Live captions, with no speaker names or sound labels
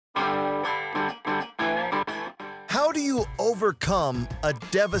How do you overcome a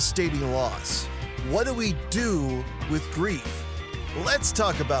devastating loss? What do we do with grief? Let's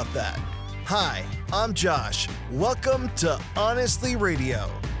talk about that. Hi, I'm Josh. Welcome to Honestly Radio.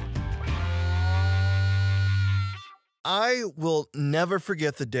 I will never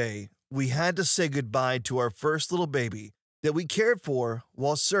forget the day we had to say goodbye to our first little baby that we cared for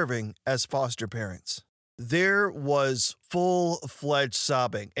while serving as foster parents. There was full-fledged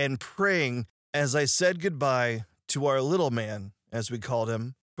sobbing and praying as I said goodbye to our little man, as we called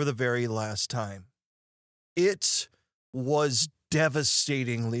him, for the very last time. It was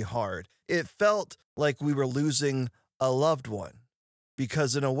devastatingly hard. It felt like we were losing a loved one,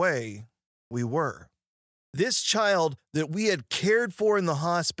 because in a way, we were. This child that we had cared for in the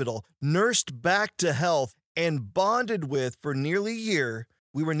hospital, nursed back to health, and bonded with for nearly a year,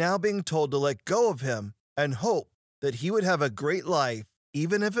 we were now being told to let go of him and hope that he would have a great life,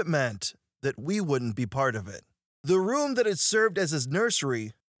 even if it meant that we wouldn't be part of it. The room that had served as his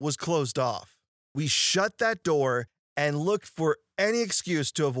nursery was closed off. We shut that door and looked for any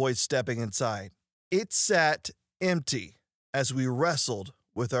excuse to avoid stepping inside. It sat empty as we wrestled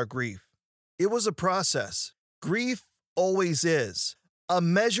with our grief. It was a process. Grief always is. A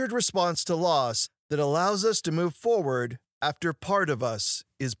measured response to loss that allows us to move forward after part of us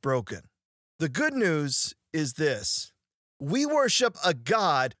is broken. The good news is this. We worship a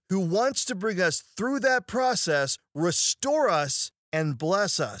God who wants to bring us through that process, restore us, and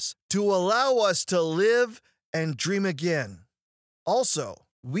bless us, to allow us to live and dream again. Also,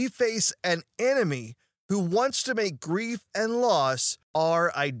 we face an enemy who wants to make grief and loss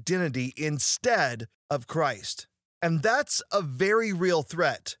our identity instead of Christ. And that's a very real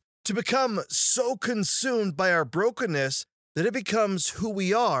threat, to become so consumed by our brokenness that it becomes who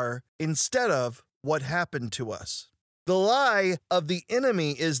we are instead of what happened to us. The lie of the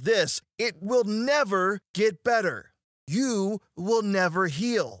enemy is this: it will never get better. You will never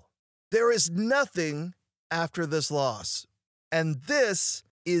heal. There is nothing after this loss. And this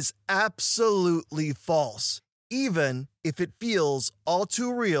is absolutely false, even if it feels all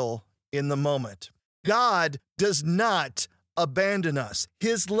too real in the moment. God does not abandon us.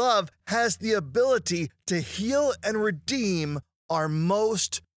 His love has the ability to heal and redeem our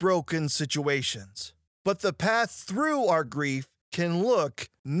most broken situations. But the path through our grief can look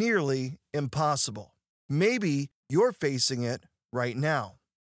nearly impossible. Maybe you're facing it right now.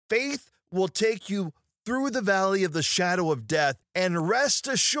 Faith will take you through the valley of the shadow of death, and rest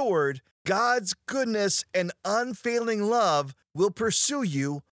assured, God's goodness and unfailing love will pursue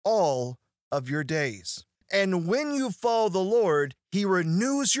you all of your days. And when you follow the Lord, He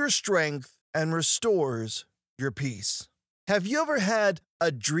renews your strength and restores your peace. Have you ever had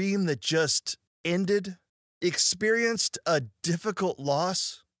a dream that just ended? Experienced a difficult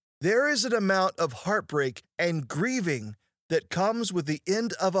loss? There is an amount of heartbreak and grieving that comes with the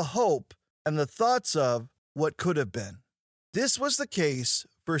end of a hope and the thoughts of what could have been. This was the case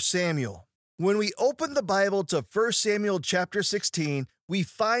for Samuel. When we open the Bible to 1 Samuel chapter 16, we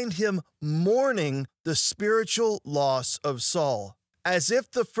find him mourning the spiritual loss of Saul, as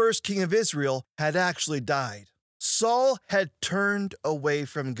if the first king of Israel had actually died. Saul had turned away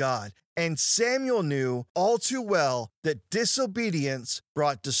from God, and Samuel knew all too well that disobedience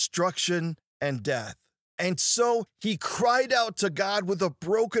brought destruction and death. And so he cried out to God with a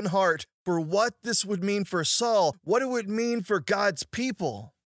broken heart for what this would mean for Saul, what it would mean for God's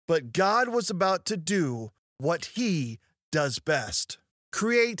people. But God was about to do what He does best: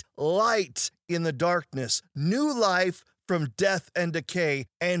 create light in the darkness, new life from death and decay,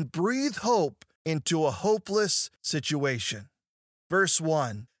 and breathe hope into a hopeless situation. Verse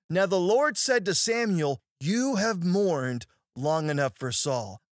 1, Now the Lord said to Samuel, You have mourned long enough for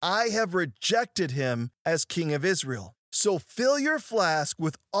Saul. I have rejected him as king of Israel. So fill your flask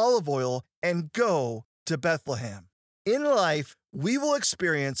with olive oil and go to Bethlehem. In life, we will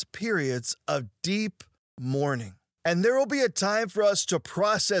experience periods of deep mourning, and there will be a time for us to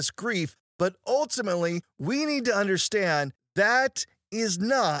process grief, but ultimately, we need to understand that is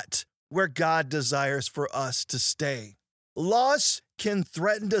not where God desires for us to stay. Loss can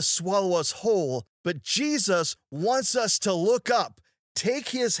threaten to swallow us whole, but Jesus wants us to look up, take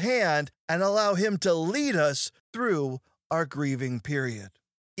His hand, and allow Him to lead us through our grieving period.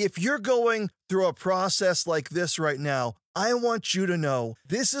 If you're going through a process like this right now, I want you to know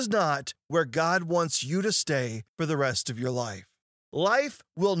this is not where God wants you to stay for the rest of your life. Life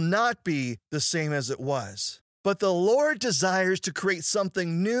will not be the same as it was, but the Lord desires to create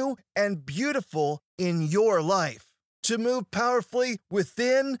something new and beautiful in your life, to move powerfully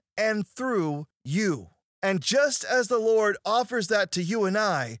within and through you. And just as the Lord offers that to you and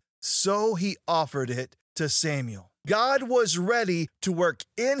I, so He offered it to Samuel. God was ready to work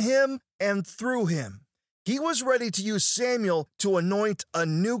in him and through him. He was ready to use Samuel to anoint a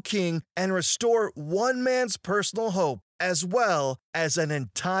new king and restore one man's personal hope, as well as an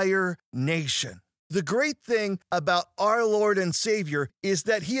entire nation. The great thing about our Lord and Savior is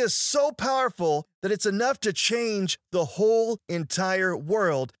that he is so powerful that it's enough to change the whole entire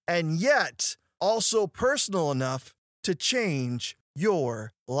world, and yet also personal enough to change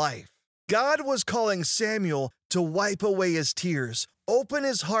your life. God was calling Samuel to wipe away his tears, open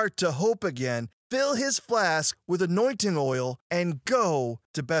his heart to hope again, fill his flask with anointing oil, and go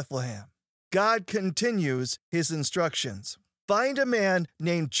to Bethlehem. God continues his instructions. Find a man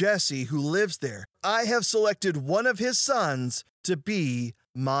named Jesse who lives there. I have selected one of his sons to be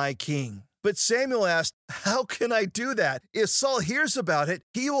my king. But Samuel asked, how can I do that? If Saul hears about it,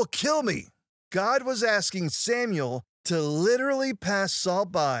 he will kill me. God was asking Samuel to literally pass Saul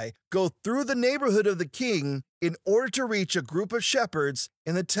by, go through the neighborhood of the king in order to reach a group of shepherds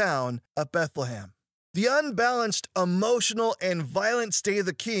in the town of Bethlehem. The unbalanced, emotional, and violent state of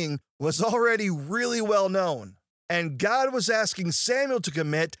the king was already really well known, and God was asking Samuel to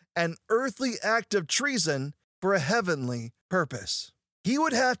commit an earthly act of treason for a heavenly purpose. He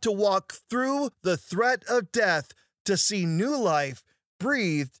would have to walk through the threat of death to see new life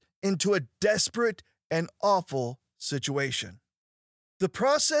breathed into a desperate and awful situation. The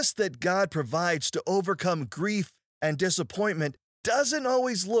process that God provides to overcome grief and disappointment doesn't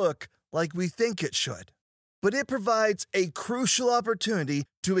always look like we think it should, but it provides a crucial opportunity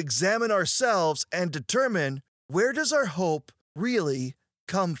to examine ourselves and determine, where does our hope really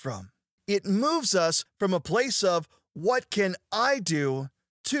come from? It moves us from a place of what can I do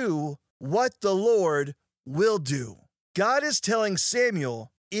to what the Lord will do. God is telling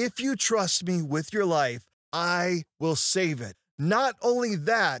Samuel, if you trust me with your life, I will save it. Not only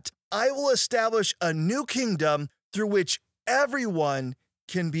that, I will establish a new kingdom through which everyone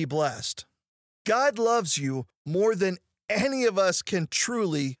can be blessed. God loves you more than any of us can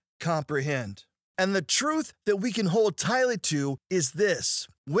truly comprehend. And the truth that we can hold tightly to is this: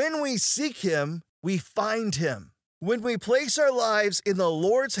 when we seek him, we find him. When we place our lives in the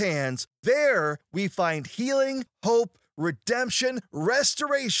Lord's hands, there we find healing, hope, redemption,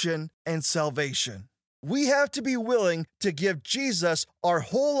 restoration, and salvation. We have to be willing to give Jesus our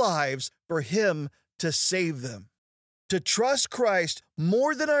whole lives for him to save them, to trust Christ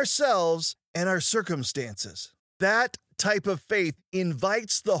more than ourselves and our circumstances. That type of faith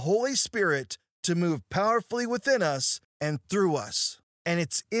invites the Holy Spirit to move powerfully within us and through us. And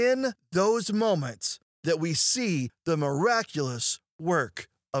it's in those moments that we see the miraculous work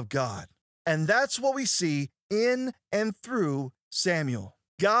of God. And that's what we see in and through Samuel.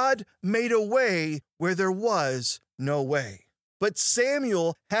 God made a way where there was no way. But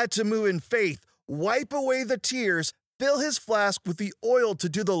Samuel had to move in faith, wipe away the tears, fill his flask with the oil to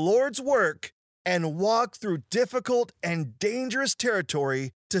do the Lord's work, and walk through difficult and dangerous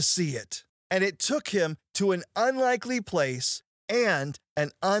territory to see it. And it took him to an unlikely place and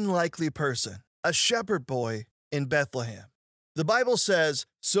an unlikely person, a shepherd boy in Bethlehem. The Bible says,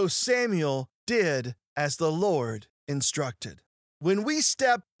 so Samuel did as the Lord instructed. When we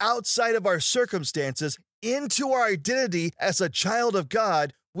step outside of our circumstances into our identity as a child of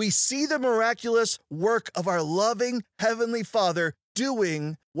God, we see the miraculous work of our loving Heavenly Father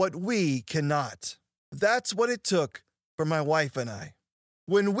doing what we cannot. That's what it took for my wife and I.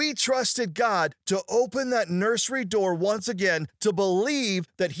 When we trusted God to open that nursery door once again, to believe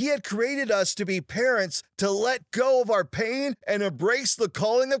that He had created us to be parents, to let go of our pain and embrace the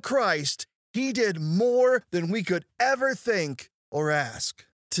calling of Christ, He did more than we could ever think or ask.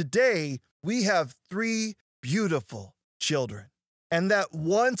 Today, we have 3 beautiful children, and that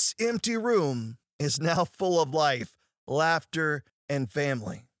once empty room is now full of life, laughter, and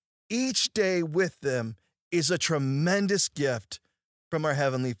family. Each day with them is a tremendous gift from our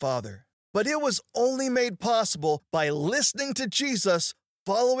Heavenly Father. But it was only made possible by listening to Jesus,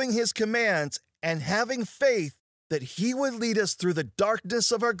 following His commands, and having faith that He would lead us through the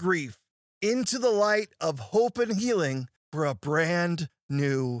darkness of our grief into the light of hope and healing for a brand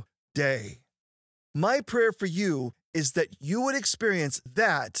new day. My prayer for you is that you would experience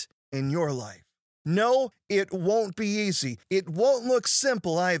that in your life. No, it won't be easy. It won't look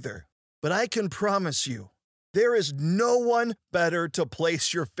simple either. But I can promise you, there is no one better to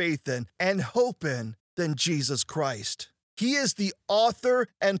place your faith in and hope in than Jesus Christ. He is the author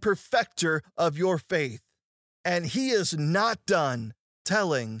and perfecter of your faith, and He is not done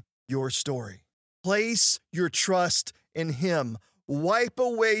telling your story. Place your trust in Him. Wipe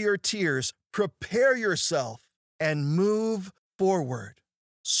away your tears. Prepare yourself and move forward.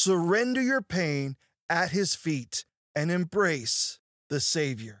 Surrender your pain at His feet and embrace the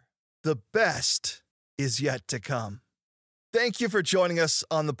Savior. The best is yet to come. Thank you for joining us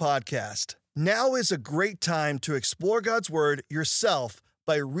on the podcast. Now is a great time to explore God's Word yourself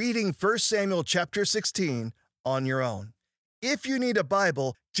by reading 1 Samuel chapter 16 on your own. If you need a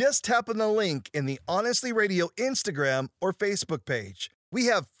Bible, just tap on the link in the Honestly Radio Instagram or Facebook page. We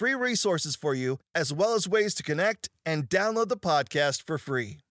have free resources for you, as well as ways to connect and download the podcast for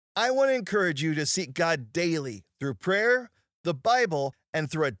free. I want to encourage you to seek God daily through prayer, the Bible, and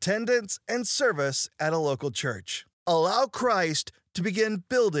through attendance and service at a local church. Allow Christ to begin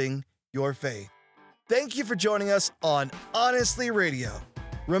building your faith. Thank you for joining us on Honestly Radio.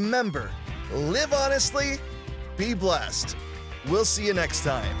 Remember, live honestly, be blessed. We'll see you next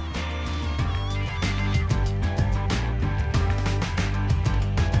time.